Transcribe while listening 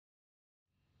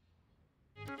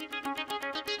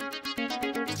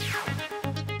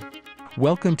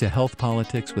Welcome to Health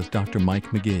Politics with Dr. Mike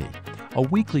McGee, a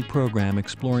weekly program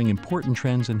exploring important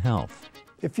trends in health.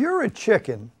 If you're a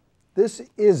chicken, this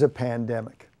is a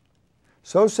pandemic.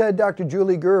 So said Dr.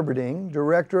 Julie Gerberding,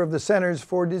 director of the Centers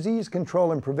for Disease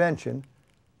Control and Prevention,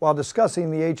 while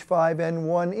discussing the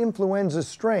H5N1 influenza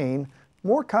strain,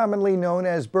 more commonly known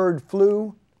as bird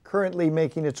flu, currently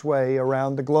making its way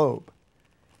around the globe.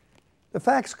 The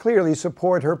facts clearly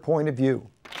support her point of view.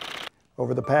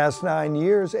 Over the past 9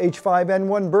 years,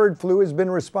 H5N1 bird flu has been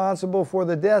responsible for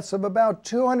the deaths of about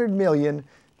 200 million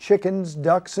chickens,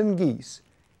 ducks, and geese,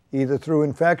 either through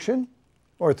infection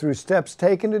or through steps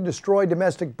taken to destroy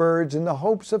domestic birds in the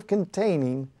hopes of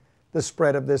containing the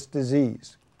spread of this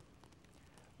disease.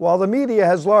 While the media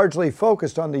has largely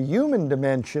focused on the human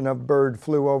dimension of bird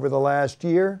flu over the last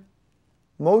year,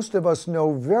 most of us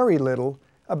know very little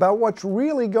about what's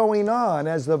really going on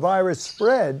as the virus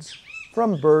spreads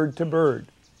from bird to bird.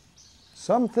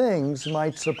 Some things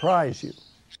might surprise you.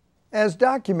 As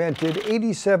documented,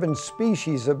 87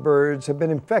 species of birds have been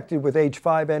infected with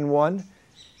H5N1,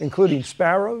 including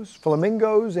sparrows,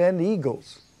 flamingos, and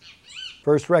eagles.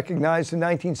 First recognized in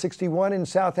 1961 in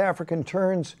South African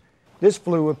terns, this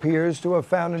flu appears to have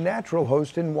found a natural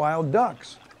host in wild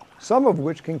ducks, some of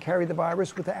which can carry the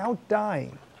virus without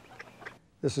dying.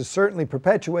 This is certainly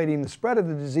perpetuating the spread of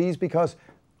the disease because,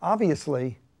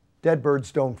 obviously, dead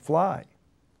birds don't fly.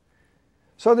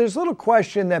 So there's little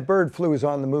question that bird flu is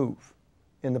on the move.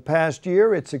 In the past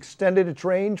year, it's extended its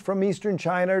range from eastern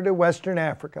China to western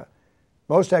Africa.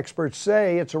 Most experts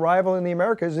say its arrival in the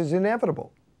Americas is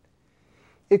inevitable.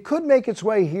 It could make its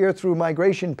way here through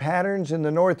migration patterns in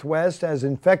the northwest as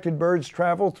infected birds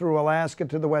travel through Alaska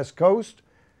to the west coast,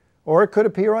 or it could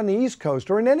appear on the east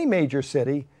coast or in any major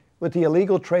city with the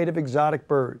illegal trade of exotic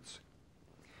birds.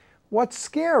 What's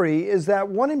scary is that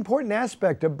one important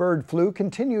aspect of bird flu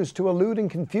continues to elude and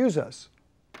confuse us.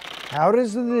 How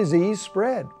does the disease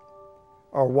spread?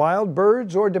 Are wild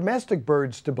birds or domestic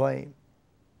birds to blame?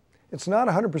 It's not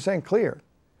 100% clear.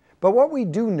 But what we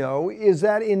do know is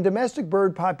that in domestic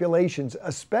bird populations,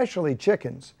 especially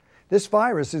chickens, this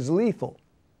virus is lethal.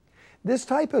 This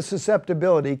type of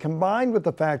susceptibility, combined with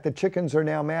the fact that chickens are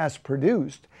now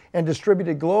mass-produced and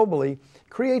distributed globally,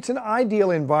 creates an ideal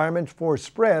environment for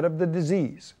spread of the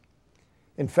disease.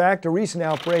 In fact, a recent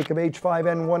outbreak of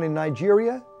H5N1 in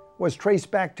Nigeria was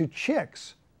traced back to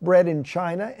chicks bred in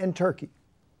China and Turkey.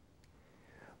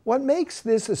 What makes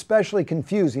this especially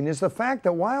confusing is the fact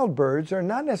that wild birds are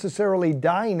not necessarily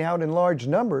dying out in large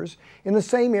numbers in the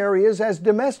same areas as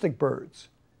domestic birds.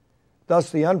 Thus,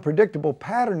 the unpredictable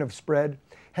pattern of spread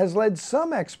has led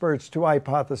some experts to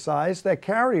hypothesize that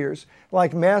carriers,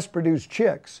 like mass-produced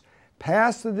chicks,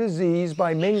 pass the disease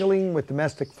by mingling with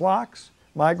domestic flocks,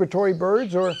 migratory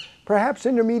birds, or perhaps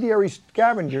intermediary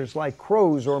scavengers like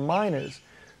crows or mynas,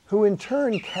 who in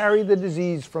turn carry the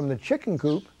disease from the chicken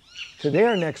coop to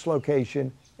their next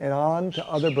location and on to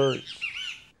other birds.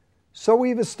 So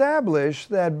we've established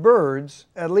that birds,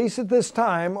 at least at this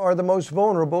time, are the most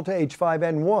vulnerable to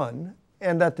H5N1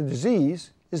 and that the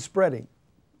disease is spreading.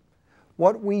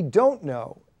 What we don't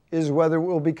know is whether it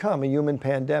will become a human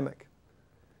pandemic.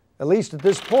 At least at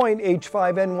this point,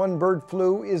 H5N1 bird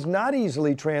flu is not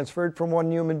easily transferred from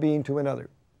one human being to another.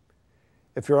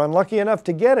 If you're unlucky enough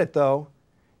to get it, though,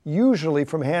 usually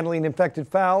from handling infected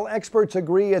fowl, experts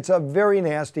agree it's a very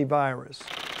nasty virus.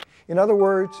 In other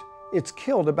words, it's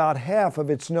killed about half of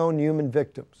its known human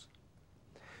victims.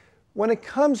 When it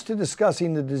comes to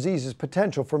discussing the disease's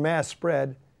potential for mass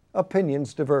spread,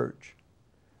 opinions diverge.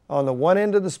 On the one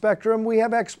end of the spectrum, we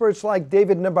have experts like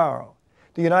David Nabarro,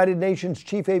 the United Nations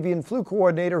Chief Avian Flu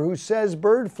Coordinator, who says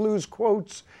bird flu's,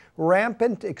 quotes,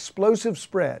 rampant explosive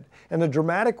spread and the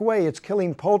dramatic way it's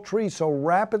killing poultry so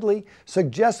rapidly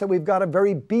suggests that we've got a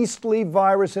very beastly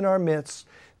virus in our midst.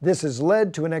 This has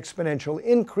led to an exponential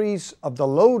increase of the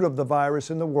load of the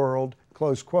virus in the world,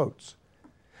 close quotes.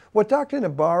 What Dr.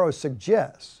 Nabarro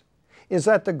suggests is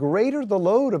that the greater the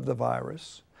load of the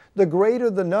virus, the greater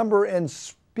the number and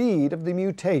speed of the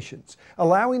mutations,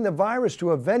 allowing the virus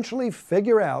to eventually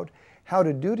figure out how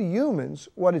to do to humans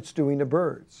what it's doing to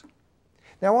birds.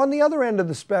 Now, on the other end of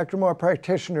the spectrum are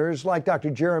practitioners like Dr.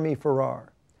 Jeremy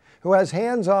Farrar, who has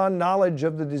hands-on knowledge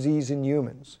of the disease in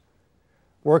humans.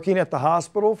 Working at the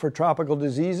Hospital for Tropical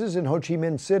Diseases in Ho Chi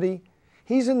Minh City,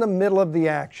 he's in the middle of the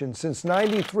action since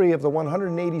 93 of the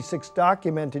 186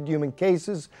 documented human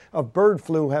cases of bird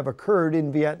flu have occurred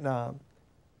in Vietnam.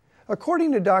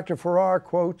 According to Dr. Farrar,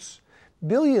 quotes,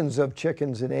 billions of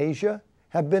chickens in Asia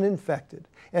have been infected,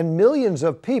 and millions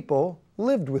of people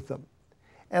lived with them.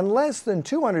 and less than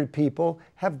 200 people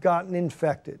have gotten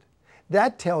infected.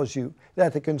 That tells you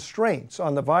that the constraints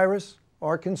on the virus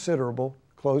are considerable,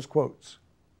 close quotes.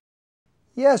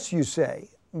 Yes, you say,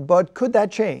 but could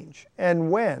that change,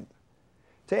 and when?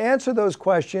 To answer those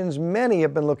questions, many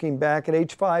have been looking back at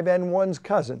H5N1's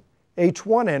cousin,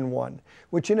 H1N1,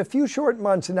 which in a few short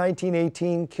months in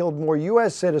 1918 killed more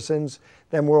U.S. citizens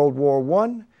than World War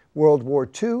I, World War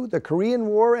II, the Korean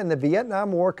War, and the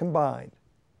Vietnam War combined.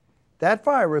 That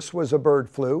virus was a bird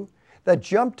flu that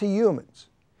jumped to humans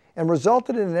and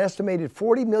resulted in an estimated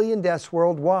 40 million deaths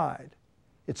worldwide.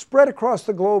 It spread across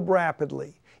the globe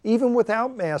rapidly, even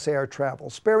without mass air travel,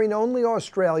 sparing only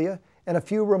Australia and a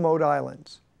few remote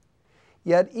islands.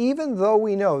 Yet even though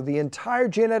we know the entire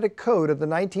genetic code of the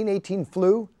 1918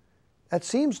 flu, that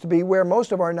seems to be where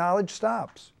most of our knowledge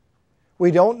stops. We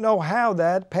don't know how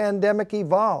that pandemic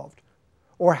evolved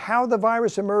or how the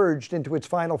virus emerged into its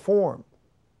final form.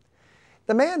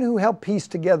 The man who helped piece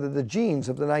together the genes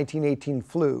of the 1918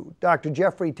 flu, Dr.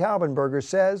 Jeffrey Taubenberger,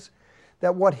 says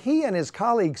that what he and his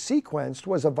colleagues sequenced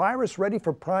was a virus ready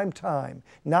for prime time,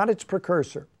 not its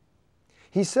precursor.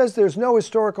 He says there's no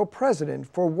historical precedent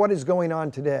for what is going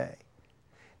on today.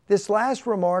 This last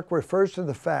remark refers to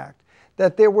the fact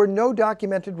that there were no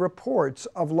documented reports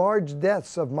of large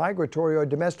deaths of migratory or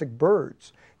domestic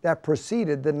birds that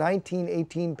preceded the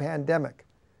 1918 pandemic,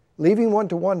 leaving one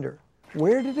to wonder,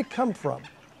 where did it come from?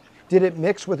 Did it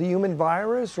mix with a human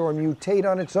virus or mutate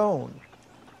on its own?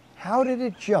 How did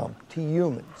it jump to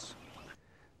humans?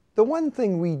 The one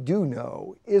thing we do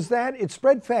know is that it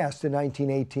spread fast in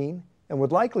 1918 and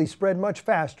would likely spread much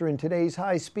faster in today's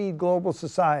high-speed global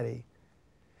society.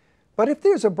 But if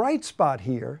there's a bright spot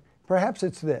here, perhaps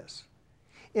it's this.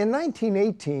 In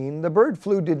 1918, the bird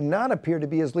flu did not appear to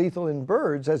be as lethal in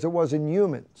birds as it was in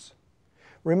humans.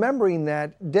 Remembering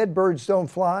that dead birds don't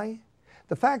fly,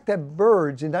 the fact that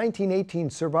birds in 1918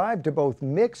 survived to both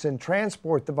mix and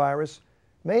transport the virus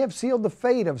may have sealed the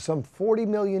fate of some 40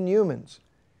 million humans.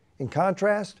 In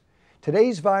contrast,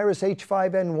 today's virus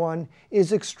H5N1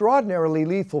 is extraordinarily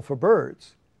lethal for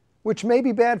birds, which may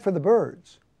be bad for the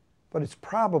birds, but it's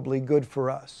probably good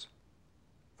for us.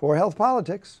 For Health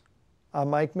Politics, I'm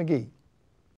Mike McGee.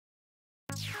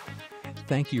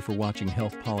 Thank you for watching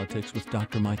Health Politics with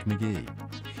Dr. Mike McGee.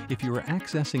 If you are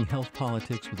accessing Health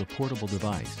Politics with a portable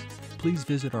device, please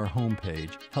visit our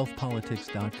homepage,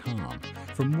 healthpolitics.com,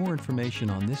 for more information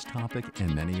on this topic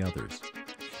and many others.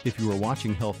 If you are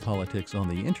watching Health Politics on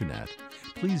the Internet,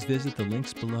 please visit the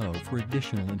links below for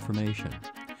additional information.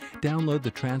 Download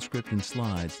the transcript and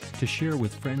slides to share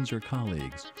with friends or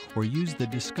colleagues, or use the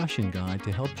discussion guide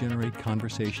to help generate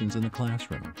conversations in the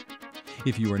classroom.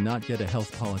 If you are not yet a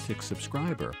Health Politics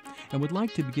subscriber and would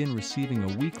like to begin receiving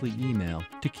a weekly email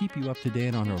to keep you up to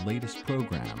date on our latest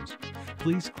programs,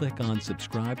 please click on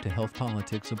Subscribe to Health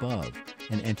Politics above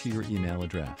and enter your email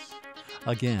address.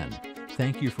 Again,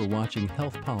 thank you for watching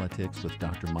Health Politics with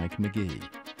Dr. Mike McGee.